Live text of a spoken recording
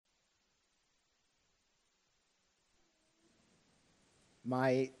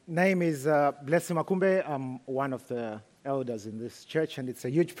My name is Blessing Makumbe. I'm one of the elders in this church, and it's a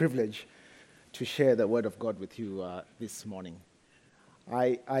huge privilege to share the Word of God with you this morning.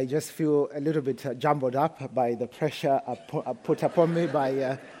 I just feel a little bit jumbled up by the pressure put upon me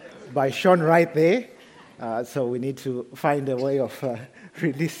by Sean right there. So we need to find a way of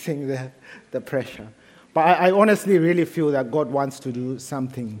releasing the pressure. But I honestly really feel that God wants to do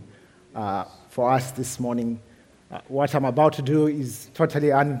something for us this morning. What I'm about to do is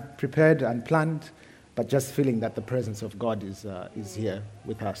totally unprepared, unplanned, but just feeling that the presence of God is here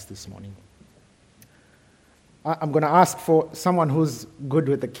with us this morning. I'm going to ask for someone who's good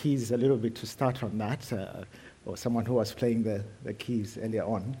with the keys a little bit to start on that, or someone who was playing the keys earlier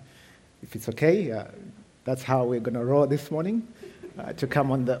on. If it's okay, that's how we're going to roll this morning, to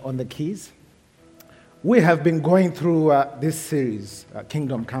come on the keys. We have been going through this series,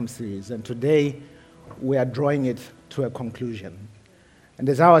 Kingdom Come series, and today we are drawing it to a conclusion. And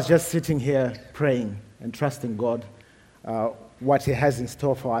as I was just sitting here praying and trusting God, what He has in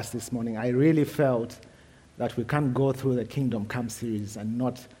store for us this morning, I really felt that we can't go through the Kingdom Come series and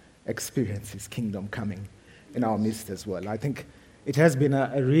not experience His kingdom coming in our midst as well. I think it has been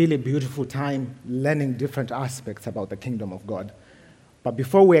a really beautiful time learning different aspects about the kingdom of God. But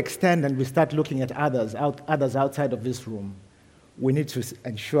before we extend and we start looking at others outside of this room, we need to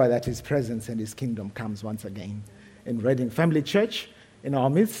ensure that His presence and His kingdom comes once again in Reading Family Church, in our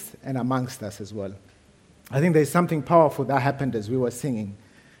midst and amongst us as well. I think there's something powerful that happened as we were singing.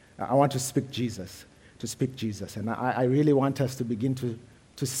 I want to speak Jesus. And I really want us to begin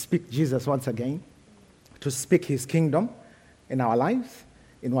to speak Jesus once again, to speak His kingdom in our lives,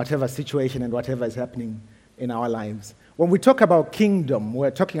 in whatever situation and whatever is happening in our lives. When we talk about kingdom, we're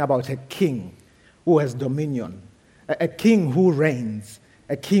talking about a king who has dominion, a king who reigns,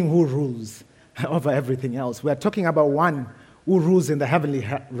 a king who rules over everything else. We're talking about one who rules in the heavenly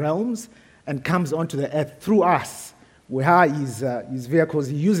realms and comes onto the earth through us. We are his vehicles.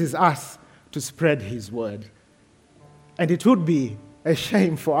 He uses us to spread His word. And it would be a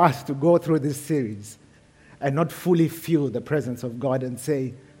shame for us to go through this series and not fully feel the presence of God and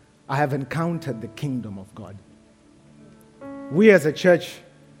say, I have encountered the kingdom of God. We as a church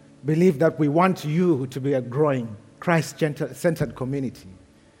believe that we want you to be a growing, Christ-centered community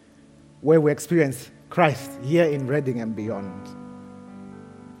where we experience Christ here in Reading and beyond.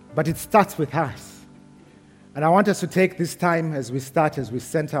 But it starts with us. And I want us to take this time as we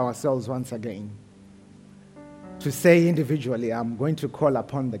center ourselves once again, to say individually, I'm going to call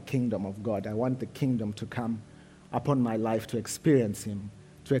upon the kingdom of God. I want the kingdom to come upon my life, to experience Him,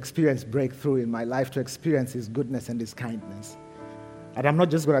 to experience breakthrough in my life, to experience His goodness and His kindness. And I'm not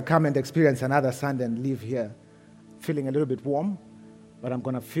just going to come and experience another Sunday and leave here feeling a little bit warm, but I'm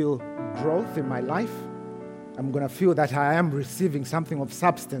going to feel growth in my life. I'm going to feel that I am receiving something of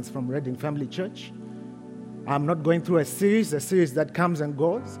substance from Reading Family Church. I'm not going through a series that comes and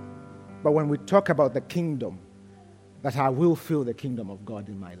goes, but when we talk about the kingdom, that I will feel the kingdom of God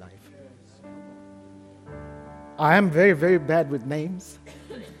in my life. I am very, very bad with names,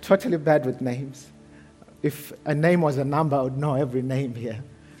 totally bad with names. If a name was a number, I would know every name here.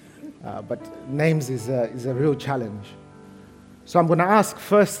 But names is a real challenge. So I'm going to ask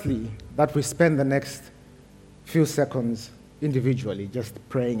firstly that we spend the next few seconds individually just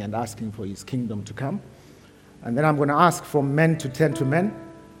praying and asking for His kingdom to come. And then I'm going to ask for men to turn to men.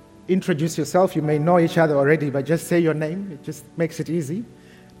 Introduce yourself. You may know each other already, but just say your name. It just makes it easy.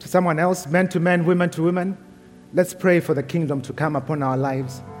 To someone else, men to men, women to women. Let's pray for the kingdom to come upon our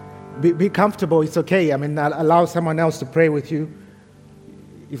lives. Be comfortable. It's okay. Allow someone else to pray with you.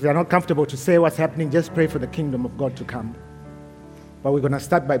 If they're not comfortable to say what's happening, just pray for the kingdom of God to come. But we're going to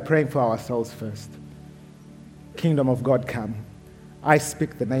start by praying for ourselves first. Kingdom of God come. I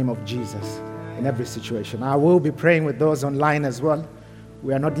speak the name of Jesus in every situation. I will be praying with those online as well.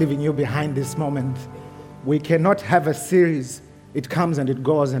 We are not leaving you behind this moment. We cannot have a series. It comes and it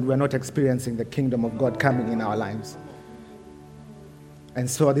goes, and we're not experiencing the kingdom of God coming in our lives. And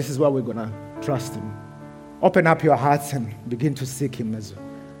so this is why we're going to trust Him. Open up your hearts and begin to seek Him as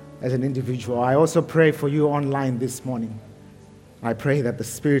an individual. I also pray for you online this morning. I pray that the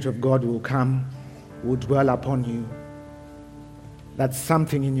Spirit of God will come, will dwell upon you, that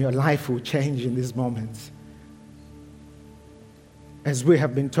something in your life will change in these moments. As we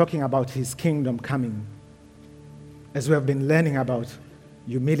have been talking about His kingdom coming, as we have been learning about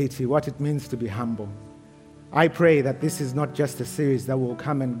humility, what it means to be humble, I pray that this is not just a series that will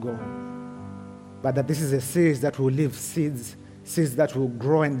come and go, but that this is a series that will leave seeds that will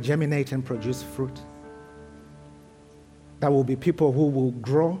grow and germinate and produce fruit. There will be people who will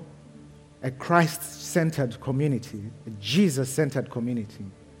grow a Christ-centered community, a Jesus-centered community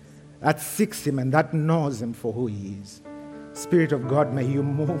that seeks him and that knows him for who he is. Spirit of God, may you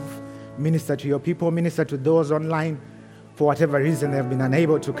move, minister to your people, minister to those online. For whatever reason they've been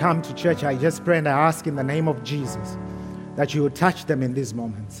unable to come to church, I just pray and I ask in the name of Jesus that you will touch them in these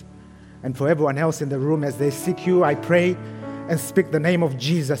moments. And for everyone else in the room, as they seek you, I pray and speak the name of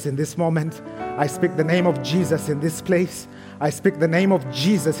Jesus in this moment. I speak the name of Jesus in this place. I speak the name of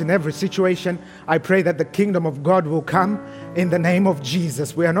Jesus in every situation. I pray that the kingdom of God will come in the name of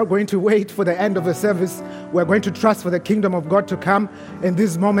Jesus. We are not going to wait for the end of the service. We're going to trust for the kingdom of God to come in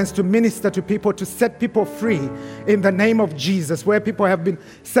these moments to minister to people, to set people free in the name of Jesus, where people have been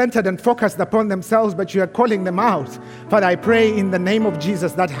centered and focused upon themselves, but you are calling them out. Father, I pray in the name of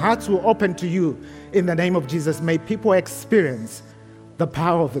Jesus that hearts will open to you in the name of Jesus. May people experience the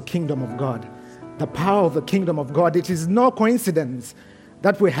power of the kingdom of God. The power of the kingdom of God. It is no coincidence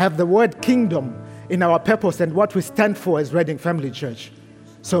that we have the word kingdom in our purpose and what we stand for as Reading Family Church.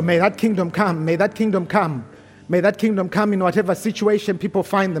 So may that kingdom come. May that kingdom come. May that kingdom come in whatever situation people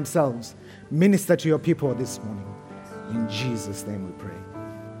find themselves. Minister to your people this morning. In Jesus' name we pray.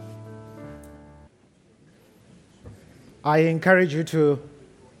 I encourage you to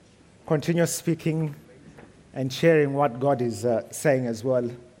continue speaking and sharing what God is saying as well.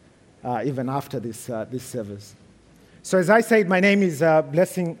 Even after this service. So as I said, my name is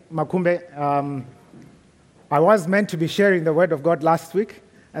Blessing Makumbe. I was meant to be sharing the word of God last week,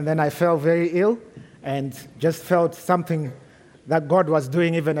 and then I fell very ill and just felt something that God was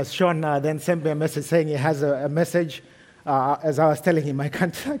doing, even as Sean then sent me a message saying he has a message. As I was telling him, I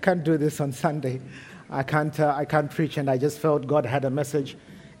can't do this on Sunday. I can't preach, and I just felt God had a message.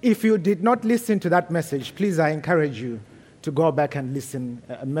 If you did not listen to that message, please, I encourage you to go back and listen,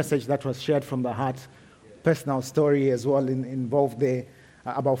 a message that was shared from the heart, personal story as well involved there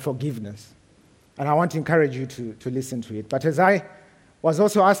about forgiveness. And I want to encourage you to listen to it. But as I was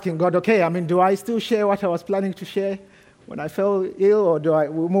also asking God, okay, do I still share what I was planning to share when I fell ill, or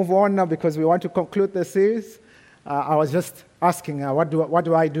we move on now because we want to conclude the series? I was just asking, what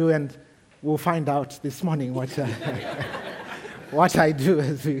do I do? And we'll find out this morning what what I do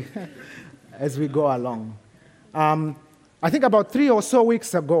as we go along. I think about 3 or so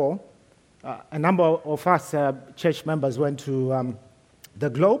weeks ago, a number of us church members went to the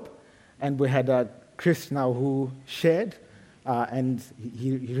Globe, and we had Chris now who shared, and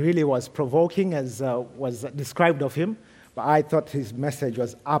he really was provoking, as was described of him, but I thought his message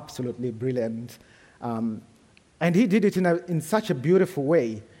was absolutely brilliant. And he did it in such a beautiful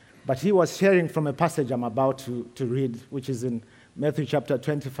way, but he was sharing from a passage I'm about to read, which is in Matthew chapter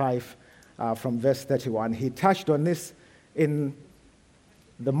 25, from verse 31. He touched on this in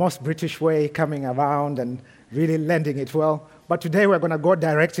the most British way, coming around and really lending it well. But today we're going to go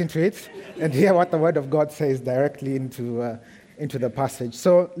direct into it and hear what the Word of God says directly into the passage.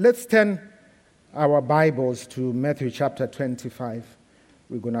 So let's turn our Bibles to Matthew chapter 25.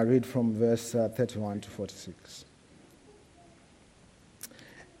 We're going to read from verse 31 to 46.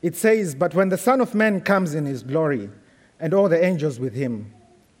 It says, "But when the Son of Man comes in his glory, and all the angels with him,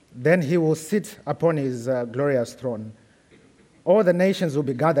 then he will sit upon his glorious throne. All the nations will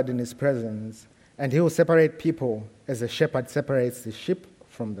be gathered in his presence, and he will separate people as a shepherd separates the sheep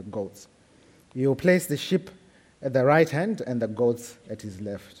from the goats. He will place the sheep at the right hand and the goats at his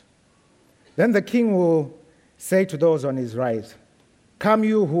left. Then the king will say to those on his right, 'Come,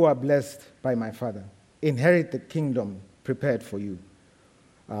 you who are blessed by my Father, inherit the kingdom prepared for you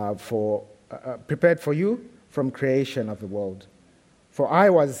from creation of the world. For I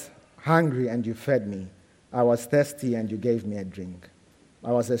was hungry, and you fed me. I was thirsty, and you gave me a drink.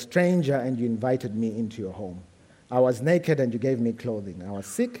 I was a stranger, and you invited me into your home. I was naked, and you gave me clothing. I was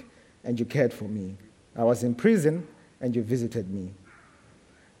sick, and you cared for me. I was in prison, and you visited me.'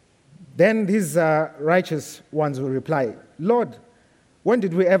 Then these righteous ones will reply, 'Lord, when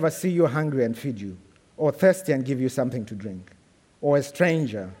did we ever see you hungry and feed you, or thirsty and give you something to drink, or a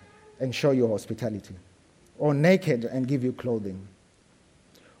stranger and show you hospitality, or naked and give you clothing?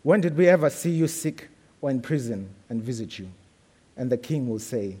 When did we ever see you sick or in prison and visit you?' And the king will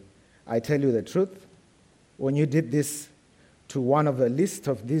say, 'I tell you the truth, when you did this to one of the least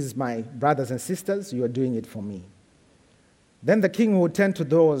of these my brothers and sisters, you are doing it for me.' Then the king will turn to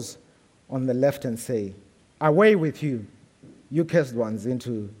those on the left and say, 'Away with you, you cursed ones,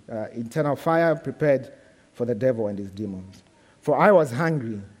 into eternal fire prepared for the devil and his demons. For I was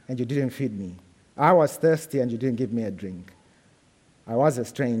hungry, and you didn't feed me. I was thirsty, and you didn't give me a drink. I was a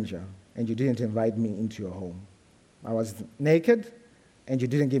stranger, and you didn't invite me into your home. I was naked, and you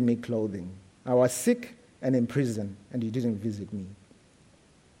didn't give me clothing. I was sick and in prison, and you didn't visit me.'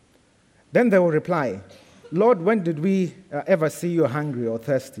 Then they will reply, Lord, when did we ever see you hungry or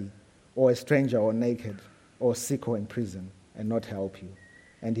thirsty, or a stranger or naked, or sick or in prison, and not help you?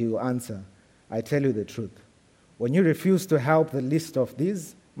 And he will answer, I tell you the truth. When you refuse to help the least of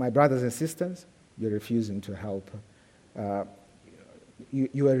these, my brothers and sisters, you're refusing to help.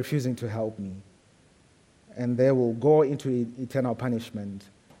 You are refusing to help me. And they will go into eternal punishment,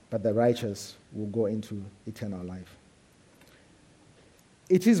 but the righteous will go into eternal life.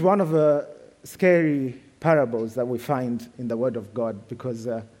 It is one of the scary parables that we find in the Word of God, because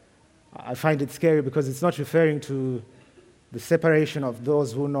I find it scary because it's not referring to the separation of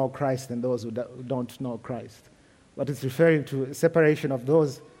those who know Christ and those who don't know Christ, but it's referring to a separation of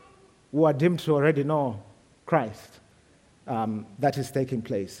those who are deemed to already know Christ that is taking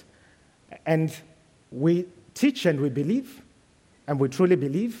place. And we teach and we believe, and we truly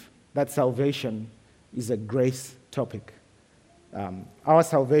believe, that salvation is a grace topic. Our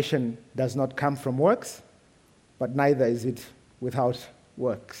salvation does not come from works, but neither is it without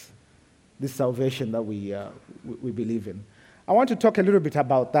works. This salvation that we believe in. I want to talk a little bit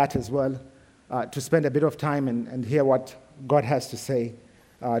about that as well, to spend a bit of time and hear what God has to say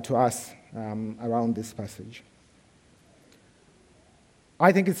to us around this passage.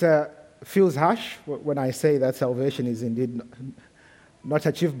 I think it feels harsh when I say that salvation is indeed not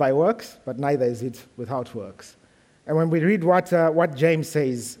achieved by works, but neither is it without works. And when we read what James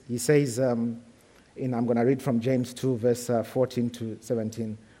says, he says, I'm going to read from James 2, verse 14 to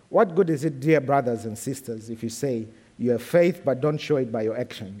 17. What good is it, dear brothers and sisters, if you say you have faith but don't show it by your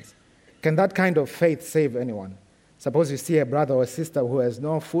actions? Can that kind of faith save anyone? Suppose you see a brother or a sister who has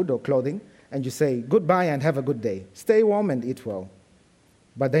no food or clothing, and you say, goodbye and have a good day. Stay warm and eat well.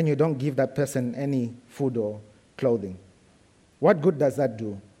 But then you don't give that person any food or clothing. What good does that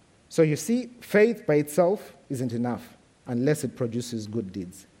do? So you see, faith by itself isn't enough unless it produces good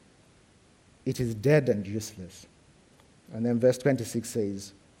deeds. It is dead and useless. And then verse 26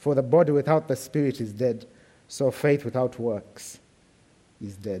 says, for the body without the spirit is dead, so faith without works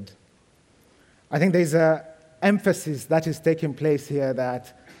is dead. I think there's an emphasis that is taking place here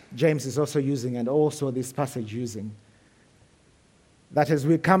that James is also using, and also this passage using. That as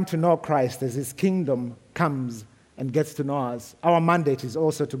we come to know Christ, as his kingdom comes and gets to know us, our mandate is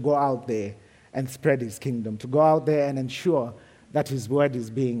also to go out there and spread his kingdom, to go out there and ensure that his word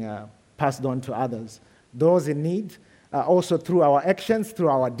is being passed on to others. Those in need, also through our actions, through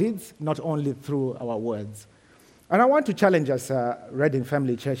our deeds, not only through our words. And I want to challenge us, Reading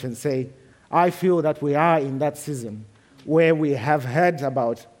Family Church, and say, I feel that we are in that season where we have heard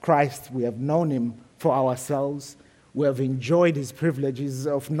about Christ, we have known him for ourselves, we have enjoyed his privileges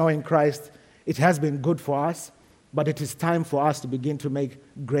of knowing Christ. It has been good for us, but it is time for us to begin to make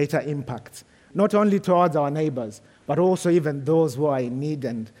greater impacts, not only towards our neighbors, but also even those who are in need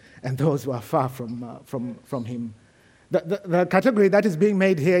and those who are far from him. The category that is being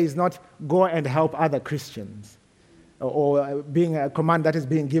made here is not go and help other Christians, or being a command that is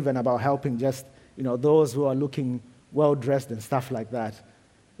being given about helping just those who are looking well-dressed and stuff like that.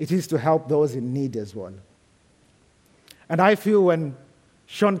 It is to help those in need as well. And I feel when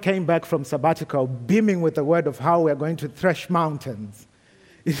Sean came back from sabbatical, beaming with the word of how we're going to thresh mountains,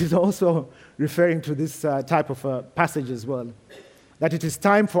 it is also referring to this type of passage as well. That it is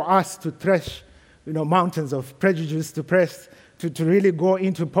time for us to thresh mountains of prejudice, to really go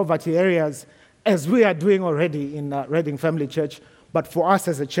into poverty areas, as we are doing already in Reading Family Church, but for us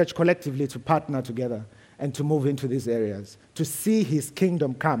as a church collectively to partner together and to move into these areas, to see his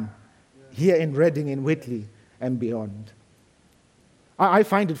kingdom come here in Reading, in Whitley, and beyond. I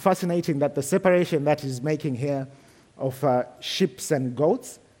find it fascinating that the separation that he's making here of sheep and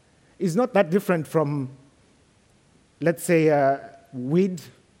goats is not that different from, let's say, weed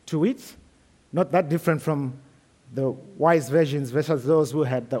to wheat, not that different from the wise virgins versus those who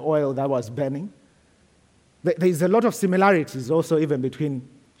had the oil that was burning. There's a lot of similarities also even between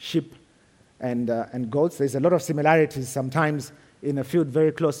sheep and goats. There's a lot of similarities sometimes in a field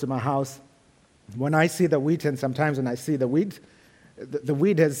very close to my house. When I see the wheat and sometimes when I see the weed, the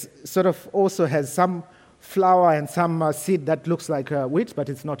weed also has some flower and some seed that looks like wheat, but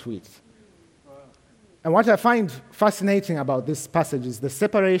it's not wheat. And what I find fascinating about this passage is the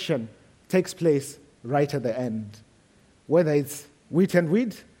separation takes place right at the end. Whether it's wheat and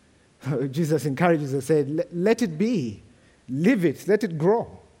weed, Jesus encourages us, said, let it be, leave it, let it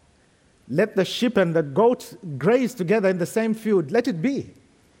grow. Let the sheep and the goat graze together in the same field, let it be.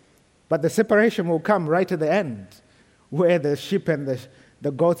 But the separation will come right at the end, where the sheep and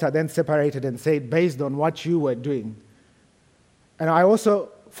the goats are then separated and said, based on what you were doing. And I also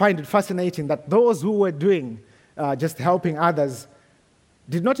find it fascinating that those who were doing, just helping others,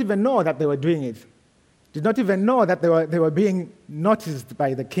 did not even know that they were doing it, did not even know that they were being noticed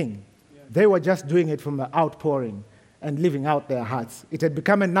by the king. Yeah. They were just doing it from the outpouring and living out their hearts. It had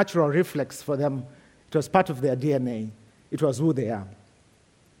become a natural reflex for them. It was part of their DNA. It was who they are.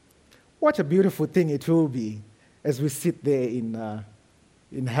 What a beautiful thing it will be as we sit there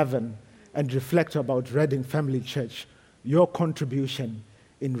in heaven and reflect about Reading Family Church, your contribution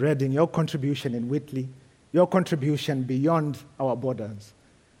in Reading, your contribution in Whitley, your contribution beyond our borders,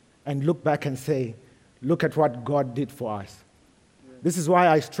 and look back and say, look at what God did for us. Yeah. This is why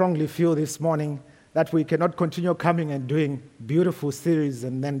I strongly feel this morning that we cannot continue coming and doing beautiful series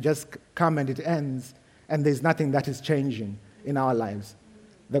and then just come and it ends, and there's nothing that is changing in our lives.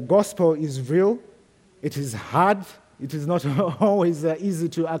 The gospel is real. It is hard. It is not always easy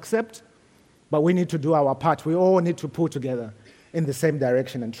to accept, but we need to do our part. We all need to pull together in the same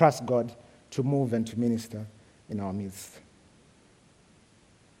direction and trust God to move and to minister in our midst.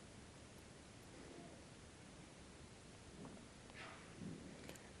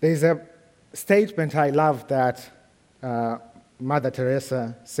 There's a statement I love that Mother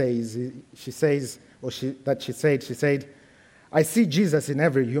Teresa says. She said, I see Jesus in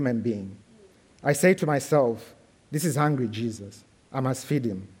every human being. I say to myself, this is hungry Jesus. I must feed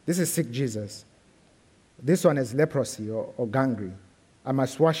him. This is sick Jesus. This one has leprosy or gangrene. I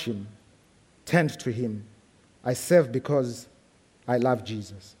must wash him, tend to him. I serve because I love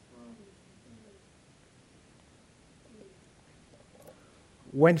Jesus.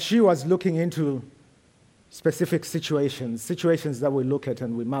 When she was looking into specific situations that we look at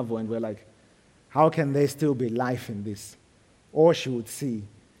and we marvel and we're like, how can there still be life in this? All she would see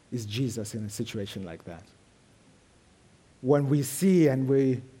is Jesus in a situation like that. When we see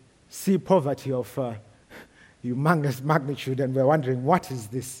poverty of humongous magnitude and we're wondering, what is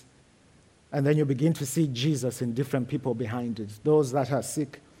this? And then you begin to see Jesus in different people behind it, those that are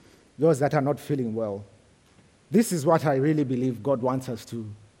sick, those that are not feeling well. This is what I really believe God wants us to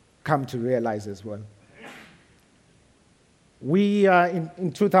come to realize as well.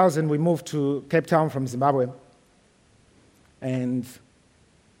 In 2000, we moved to Cape Town from Zimbabwe. And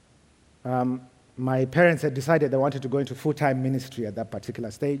my parents had decided they wanted to go into full-time ministry at that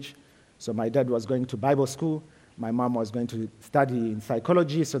particular stage. So my dad was going to Bible school. My mom was going to study in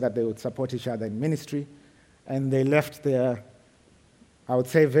psychology so that they would support each other in ministry. And they left their, I would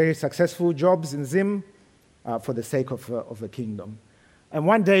say, very successful jobs in Zim for the sake of the kingdom. And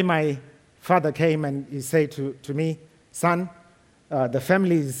one day my father came and he said to me, son, the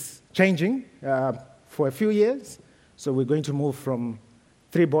family is changing for a few years. So we're going to move from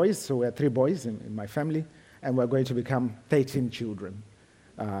 3 boys, so we're 3 boys in my family, and we're going to become 13 children.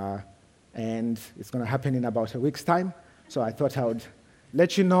 And it's going to happen in about a week's time. So I thought I would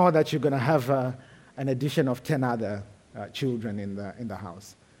let you know that you're going to have an addition of 10 other children in the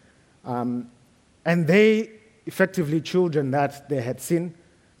house. And they, effectively children that they had seen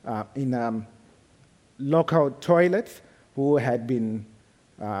in local toilets who had been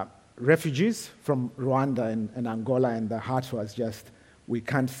refugees from Rwanda and Angola, and the heart was just, we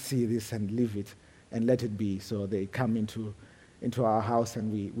can't see this and leave it and let it be. So they come into our house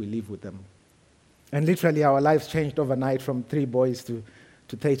and we live with them. And literally our lives changed overnight from 3 boys to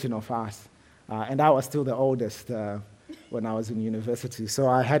 13 of us. And I was still the oldest when I was in university. So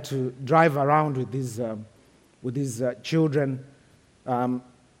I had to drive around with these children,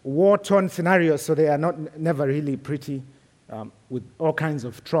 war-torn scenarios, so they are never really pretty, with all kinds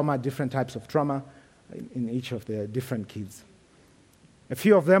of trauma, different types of trauma in each of the different kids. A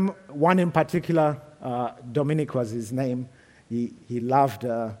few of them, one in particular, Dominic was his name. He loved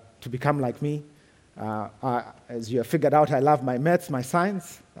to become like me. As you have figured out, I love my maths, my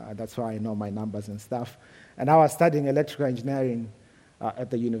science. That's why I know my numbers and stuff. And I was studying electrical engineering at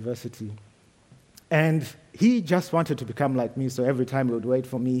the university. And he just wanted to become like me, so every time he would wait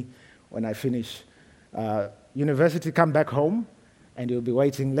for me when I finish university, come back home, and he'll be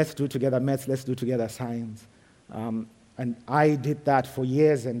waiting, let's do together maths, let's do together science. And I did that for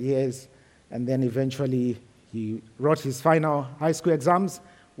years and years, and then eventually he wrote his final high school exams,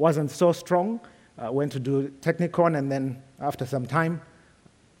 wasn't so strong, went to do Technikon, and then after some time,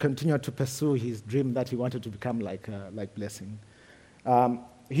 continued to pursue his dream that he wanted to become like Blessing.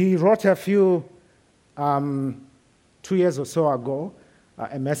 He wrote a few, 2 years or so ago,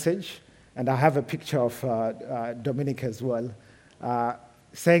 a message, and I have a picture of Dominic as well,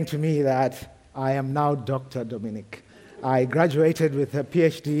 saying to me that I am now Dr. Dominic. I graduated with a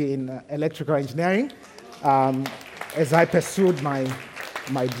PhD in electrical engineering as I pursued my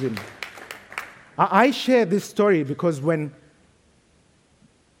dream. I share this story because when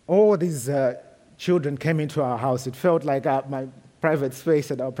all these children came into our house, it felt like private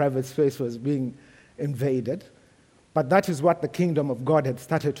space, and our private space was being invaded. But that is what the kingdom of God had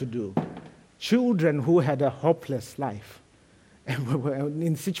started to do. Children who had a hopeless life, and were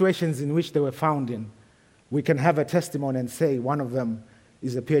in situations in which they were found in, we can have a testimony and say one of them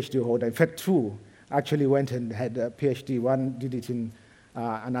is a PhD holder. In fact, two actually went and had a PhD. One did it in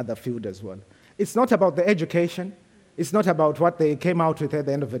another field as well. It's not about the education. It's not about what they came out with at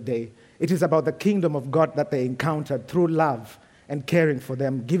the end of the day. It is about the kingdom of God that they encountered through love and caring for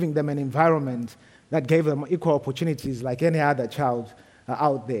them, giving them an environment that gave them equal opportunities like any other child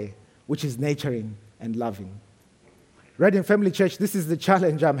out there, which is nurturing and loving. Reading Family Church, this is the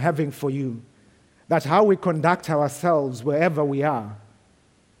challenge I'm having for you, that how we conduct ourselves wherever we are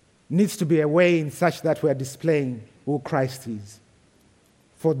needs to be a way in such that we're displaying who Christ is.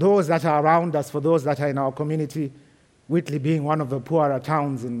 For those that are around us, for those that are in our community, Whitley being one of the poorer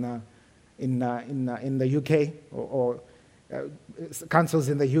towns in the UK, or councils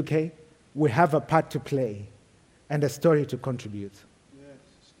in the UK, we have a part to play and a story to contribute. Yes,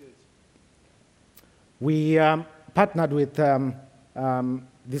 it's good. We partnered with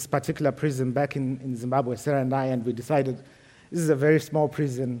this particular prison back in Zimbabwe, Sarah and I, and we decided this is a very small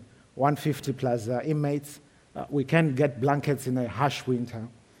prison, 150 plus inmates. We can't get blankets in a harsh winter.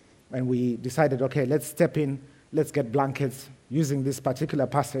 And we decided, okay, let's step in, let's get blankets using this particular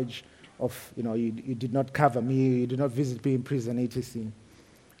passage of, you did not cover me, you did not visit me in prison, etc.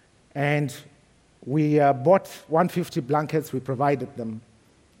 And we bought 150 blankets, we provided them.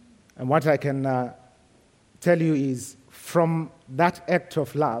 And what I can tell you is, from that act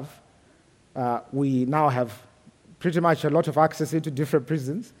of love, we now have pretty much a lot of access into different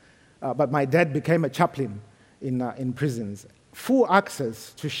prisons. But my dad became a chaplain in prisons. Full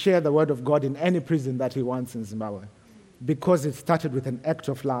access to share the word of God in any prison that he wants in Zimbabwe, because it started with an act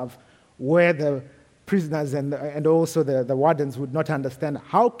of love where the prisoners and also the wardens would not understand,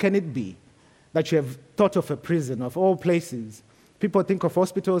 how can it be that you have thought of a prison of all places? People think of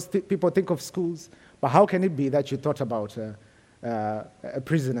hospitals, people think of schools, but how can it be that you thought about a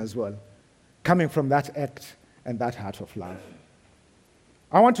prison as well, coming from that act and that heart of love?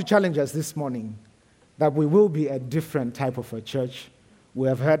 I want to challenge us this morning that we will be a different type of a church. We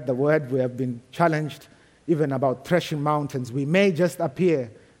have heard the word, we have been challenged even about threshing mountains. We may just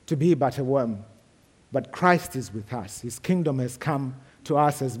appear to be but a worm, but Christ is with us. His kingdom has come to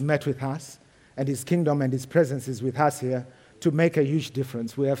us, has met with us, and his kingdom and his presence is with us here to make a huge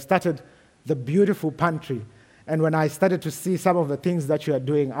difference. We have started the beautiful pantry, and when I started to see some of the things that you are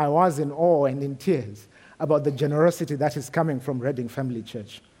doing, I was in awe and in tears about the generosity that is coming from Reading Family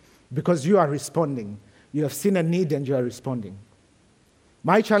Church, because you are responding. You have seen a need and you are responding.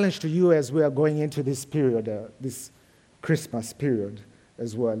 My challenge to you as we are going into this period, this Christmas period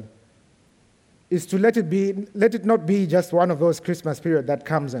as well, is to let it not be just one of those Christmas periods that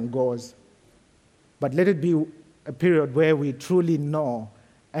comes and goes, but let it be a period where we truly know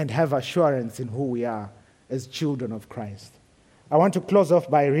and have assurance in who we are as children of Christ. I want to close off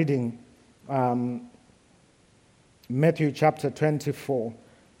by reading Matthew chapter 24,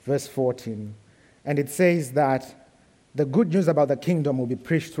 verse 14. And it says that the good news about the kingdom will be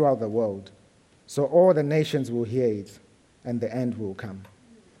preached throughout the world, so all the nations will hear it, and the end will come.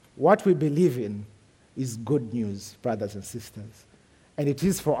 What we believe in is good news, brothers and sisters. And it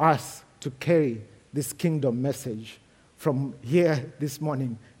is for us to carry this kingdom message from here this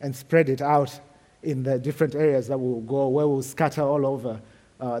morning and spread it out in the different areas that we'll go, where we'll scatter all over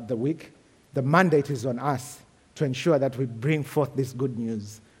the week. The mandate is on us to ensure that we bring forth this good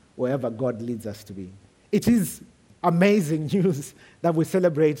news wherever God leads us to be. It is amazing news that we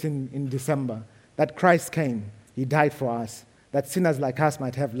celebrate in December, that Christ came, he died for us, that sinners like us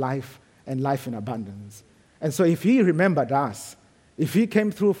might have life and life in abundance. And so if he remembered us, if he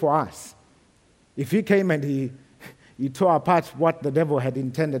came through for us, if he came and he tore apart what the devil had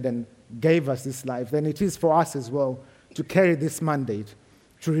intended and gave us this life, then it is for us as well to carry this mandate,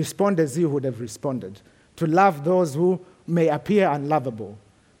 to respond as he would have responded, to love those who may appear unlovable,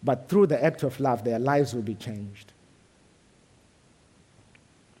 but through the act of love, their lives will be changed.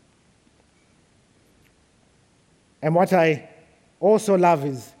 And what I also love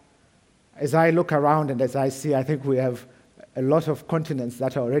is, as I look around and as I see, I think we have a lot of continents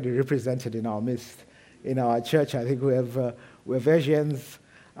that are already represented in our midst, in our church. I think we have Asians.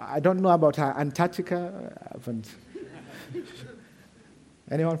 I don't know about Antarctica. I haven't.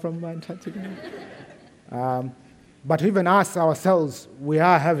 Anyone from Antarctica? But even us, ourselves, we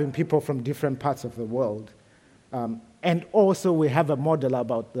are having people from different parts of the world. And also we have a model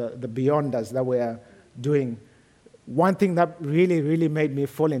about the Beyonders that we are doing. One thing that really, really made me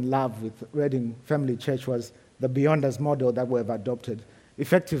fall in love with Reading Family Church was the Beyonders model that we've adopted,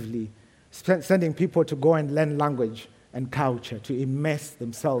 effectively sending people to go and learn language and culture, to immerse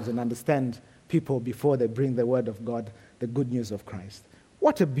themselves and understand people before they bring the word of God, the good news of Christ.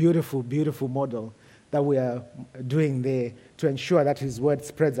 What a beautiful, beautiful model that we are doing there to ensure that his word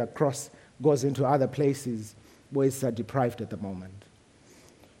spreads across, goes into other places where it's deprived at the moment.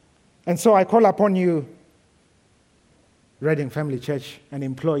 And so I call upon you, Reading Family Church, and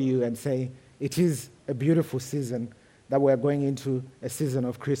implore you and say, it is a beautiful season that we're going into, a season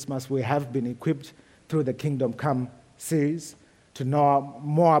of Christmas. We have been equipped through the Kingdom Come series to know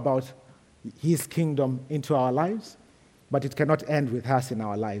more about his kingdom into our lives, but it cannot end with us in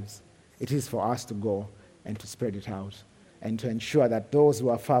our lives. It is for us to go and to spread it out and to ensure that those who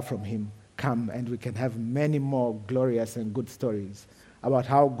are far from him come, and we can have many more glorious and good stories about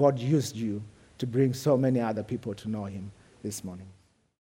how God used you to bring so many other people to know him this morning.